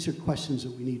of it? These are questions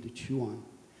that we need to chew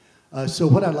on. So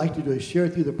what I'd like to do is share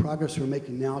with you the progress we're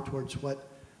making now towards what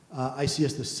I see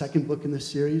as the second book in this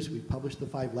series. We published the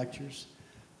 5 lectures.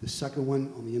 The second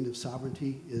one on the end of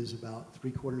sovereignty is about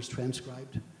 3/4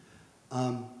 transcribed.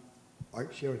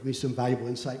 Art shared with me some valuable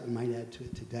insight we might add to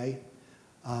it today.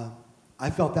 I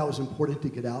felt that was important to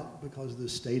get out because of the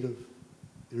state of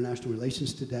international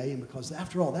relations today, and because,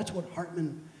 after all, that's what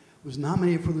Hartman was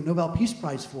nominated for the Nobel Peace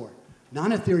Prize for.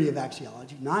 Not a theory of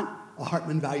axiology, not a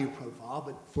Hartman Value Profile,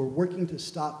 but for working to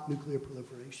stop nuclear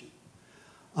proliferation.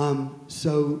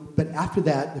 But after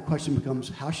that, the question becomes,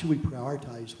 how should we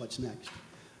prioritize what's next?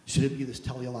 Should it be this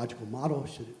teleological model?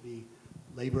 Should it be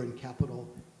labor and capital,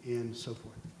 and so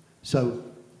forth? So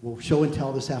we'll show and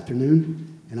tell this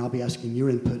afternoon, and I'll be asking your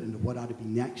input into what ought to be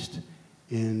next,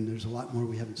 and there's a lot more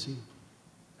we haven't seen.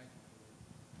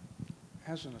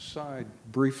 As an aside,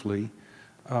 briefly,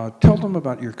 tell them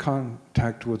about your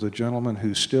contact with a gentleman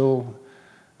who still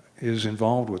is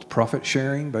involved with profit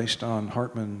sharing based on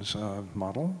Hartman's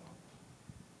model.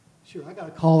 Sure, I got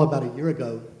a call about a year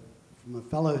ago from a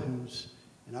fellow who's,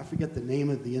 and I forget the name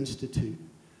of the institute,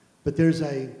 but there's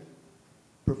a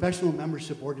professional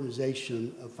membership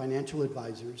organization of financial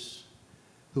advisors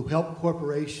who help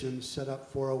corporations set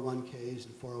up 401ks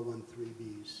and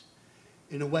 401(3)Bs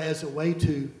as a way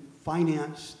to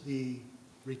finance the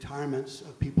retirements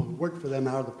of people who work for them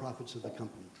out of the profits of the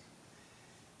company.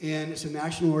 And it's a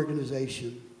national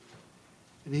organization.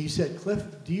 And he said, Cliff,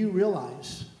 do you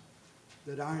realize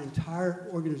that our entire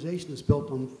organization is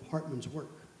built on Hartman's work?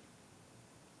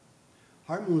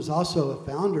 Hartman was also a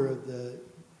founder of the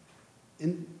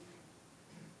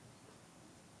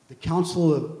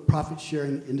Council of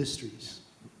Profit-Sharing Industries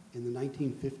in the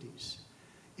 1950s.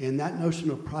 And that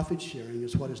notion of profit sharing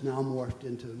is what has now morphed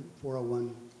into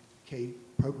 401k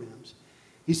programs.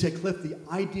 He said, Cliff, the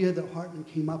idea that Hartman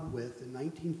came up with in the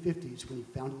 1950s when he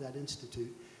founded that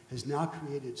institute has now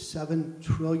created $7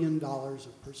 trillion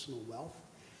of personal wealth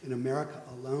in America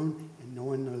alone, and no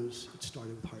one knows it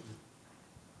started with Hartman.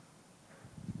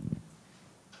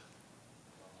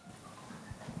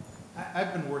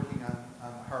 I've been working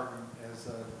on Hartman as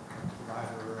a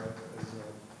provider, as a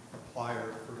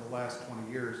applier for the last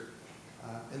 20 years.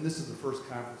 And this is the first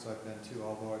conference I've been to,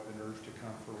 although I've been urged to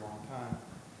come for a long time.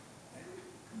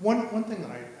 One thing that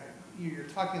you're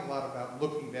talking a lot about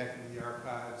looking back into the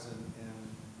archives and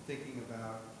thinking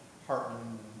about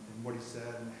Hartman and what he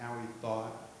said and how he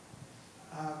thought.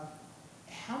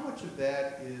 How much of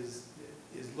that is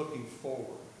looking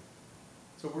forward?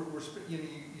 So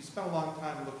you spent a long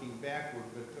time looking backward,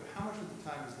 but how much of the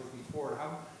time is looking forward?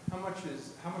 How much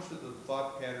of the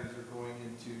thought patterns are going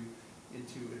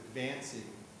into advancing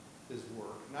his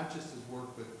work, not just his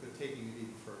work, but taking it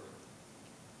even further?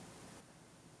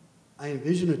 I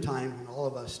envision a time when all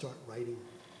of us start writing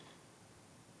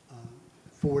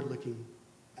forward-looking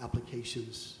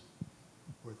applications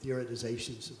or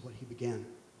theoretizations of what he began.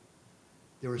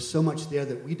 There was so much there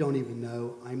that we don't even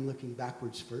know. I'm looking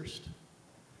backwards first.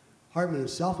 Hartman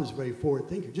himself is a very forward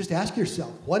thinker. Just ask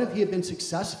yourself, what if he had been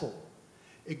successful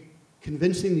at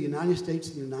convincing the United States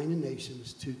and the United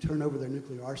Nations to turn over their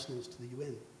nuclear arsenals to the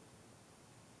UN?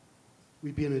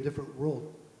 We'd be in a different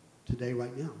world today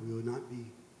right now. We would not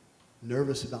be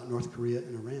nervous about North Korea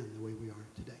and Iran the way we are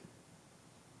today.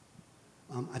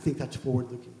 I think that's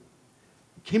forward-looking.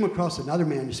 Came across another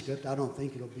manuscript. I don't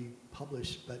think it'll be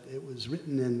published, but it was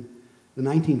written in the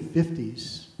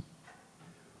 1950s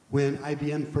when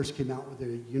IBM first came out with their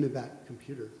UNIVAC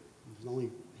computer. There was only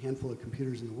a handful of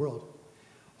computers in the world.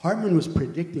 Hartman was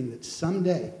predicting that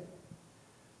someday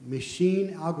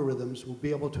machine algorithms will be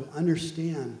able to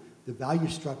understand the value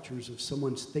structures of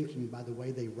someone's thinking by the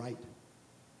way they write.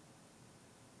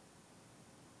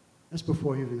 That's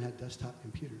before he even had desktop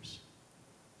computers.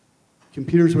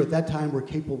 Computers at that time were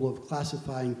capable of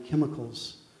classifying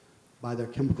chemicals by their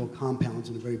chemical compounds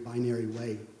in a very binary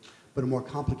way, but a more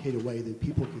complicated way than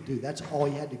people could do. That's all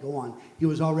he had to go on. He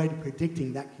was already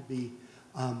predicting that could be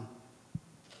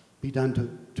done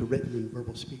to written and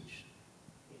verbal speech.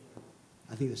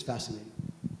 I think that's fascinating.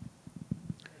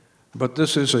 But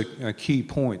this is a key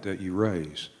point that you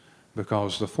raise,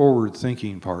 because the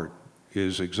forward-thinking part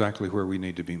is exactly where we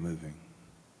need to be moving.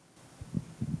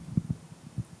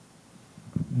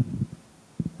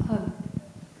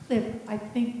 Cliff, I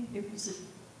think it was,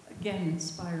 again,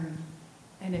 inspiring,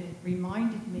 and it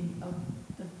reminded me of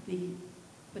the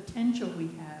potential we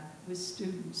have with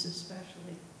students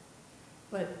especially,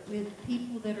 but with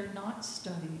people that are not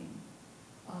studying.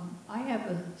 I have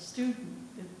a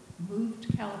student that moved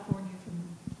to California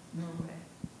from Norway,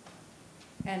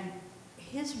 and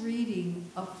his reading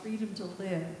of Freedom to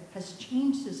Live has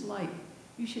changed his life.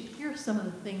 You should hear some of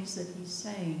the things that he's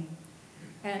saying.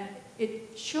 And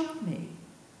it shook me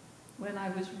when I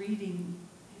was reading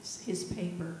his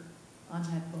paper on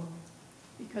that book,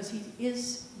 because he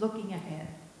is looking ahead,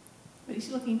 but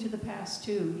he's looking to the past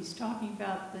too. He's talking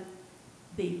about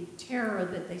the terror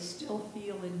that they still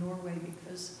feel in Norway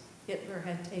because Hitler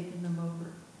had taken them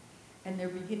over. And they're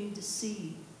beginning to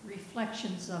see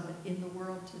reflections of it in the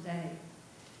world today,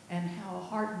 and how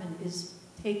Hartman is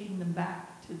taking them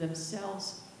back to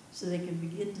themselves so they can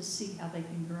begin to see how they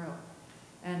can grow.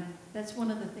 And that's one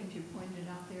of the things you pointed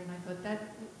out there, and I thought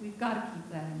that we've got to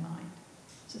keep that in mind.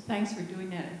 So thanks for doing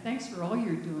that, and thanks for all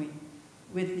you're doing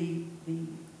with the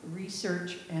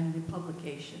research and the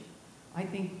publication. I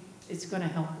think it's going to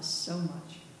help us so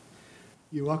much.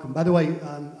 You're welcome. By the way,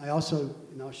 I also,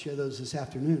 and I'll share those this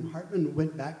afternoon, Hartman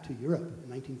went back to Europe in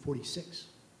 1946,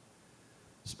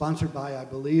 sponsored by, I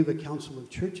believe, a council of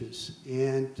churches,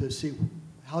 and to see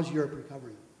how's Europe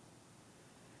recovering.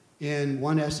 And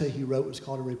one essay he wrote was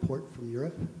called A Report from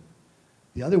Europe.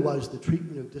 The other was the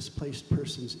treatment of displaced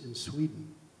persons in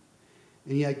Sweden.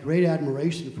 And he had great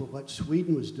admiration for what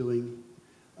Sweden was doing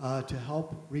to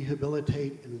help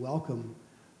rehabilitate and welcome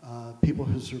people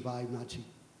who survived Nazi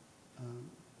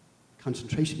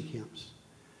concentration camps.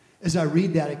 As I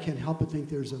read that, I can't help but think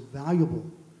there's a valuable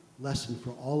lesson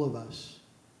for all of us.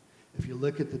 If you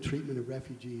look at the treatment of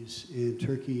refugees in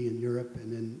Turkey and Europe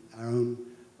and in our own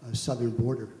southern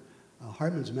border,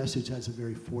 Hartman's message has a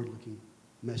very forward-looking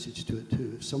message to it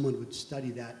too. If someone would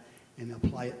study that and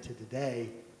apply it to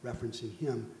today, referencing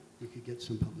him, we could get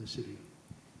some publicity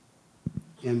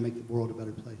and make the world a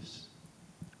better place.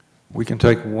 We can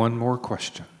take one more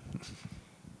question.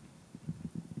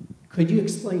 Could you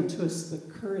explain to us the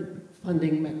current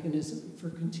funding mechanism for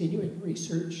continuing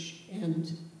research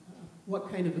and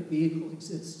what kind of a vehicle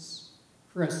exists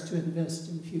for us to invest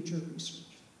in future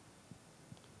research?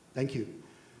 Thank you.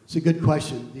 It's a good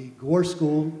question. The Gore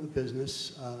School of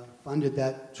Business funded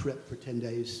that trip for 10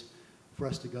 days for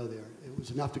us to go there. It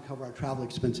was enough to cover our travel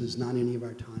expenses, not any of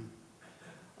our time.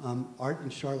 Art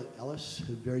and Charlotte Ellis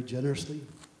have very generously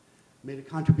made a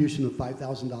contribution of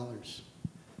 $5,000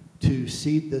 to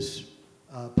seed this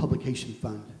publication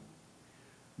fund.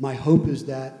 My hope is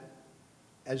that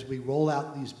as we roll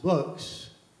out these books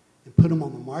and put them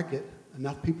on the market,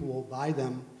 enough people will buy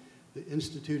them. The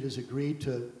Institute has agreed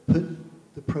to put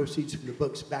the proceeds from the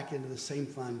books back into the same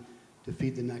fund to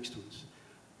feed the next ones.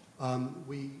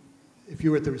 If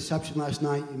you were at the reception last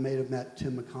night, you may have met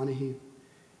Tim McConaughey.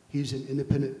 He's an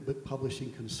independent book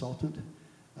publishing consultant.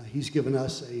 He's given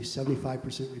us a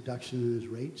 75% reduction in his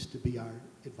rates to be our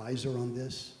advisor on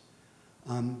this.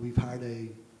 We've hired a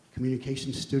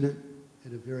communications student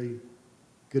at a very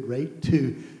good rate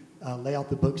to lay out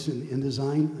the books in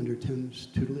InDesign under Tim's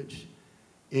tutelage.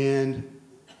 And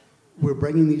we're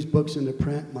bringing these books into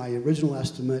print. My original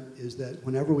estimate is that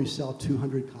whenever we sell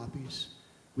 200 copies,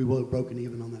 we will have broken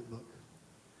even on that book.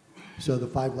 So the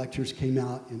 5 lectures came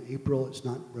out in April. It's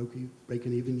not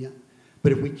breaking even yet.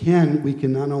 But if we can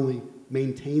not only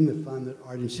maintain the fund that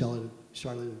Art and Charlotte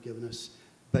have given us,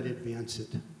 but advance it.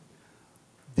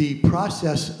 The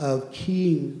process of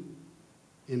keying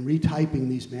and retyping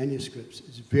these manuscripts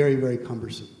is very, very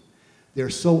cumbersome. They're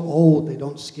so old, they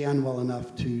don't scan well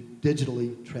enough to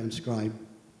digitally transcribe.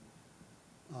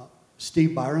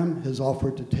 Steve Byram has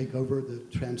offered to take over the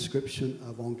transcription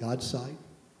of On God's Side,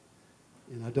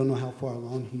 and I don't know how far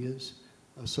along he is.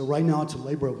 So right now it's a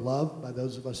labor of love by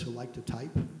those of us who like to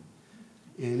type.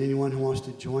 And anyone who wants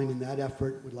to join in that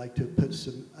effort would like to put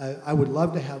some, I would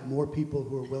love to have more people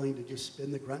who are willing to just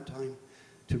spend the grunt time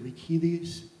to rekey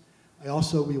these.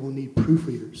 We will need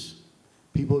proofreaders.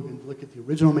 People who can look at the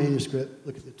original manuscript,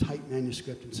 look at the typed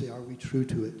manuscript and say, are we true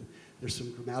to it? There's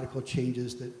some grammatical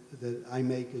changes that I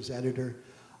make as editor,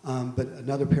 but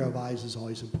another pair of eyes is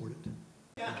always important.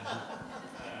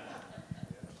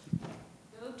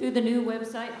 Go to the new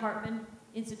website,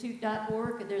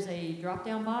 hartmaninstitute.org. There's a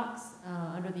drop-down box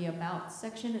under the About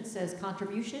section. It says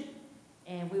Contribution,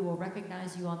 and we will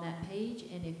recognize you on that page.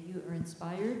 And if you are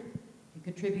inspired to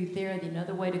can contribute there.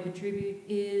 Another way to contribute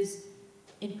is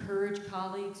encourage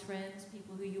colleagues, friends,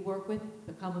 people who you work with,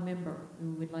 become a member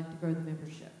who would like to grow the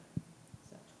membership.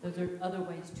 So those are other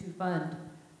ways to fund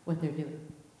what they're doing.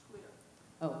 Twitter.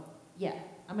 Oh, yeah.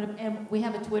 And we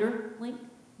have a Twitter link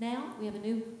now. We have a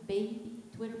new baby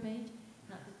Twitter page.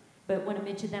 But when I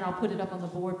mention that, I'll put it up on the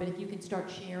board. But if you can start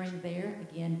sharing there,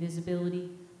 again, visibility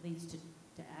leads to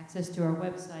access to our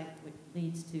website, which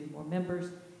leads to more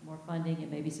members, more funding,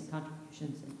 and maybe some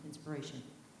contributions and inspiration.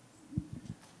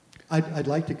 I'd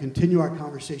like to continue our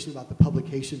conversation about the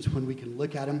publications when we can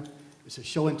look at them. It's a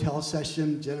show and tell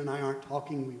session. Jen and I aren't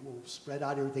talking. We will spread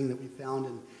out everything that we found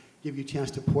and give you a chance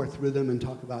to pour through them and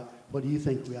talk about what do you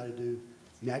think we ought to do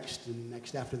next and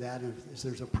next after that. And if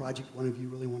there's a project one of you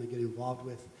really want to get involved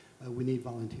with, we need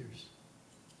volunteers.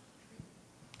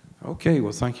 Okay,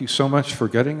 well, thank you so much for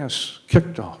getting us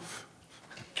kicked off.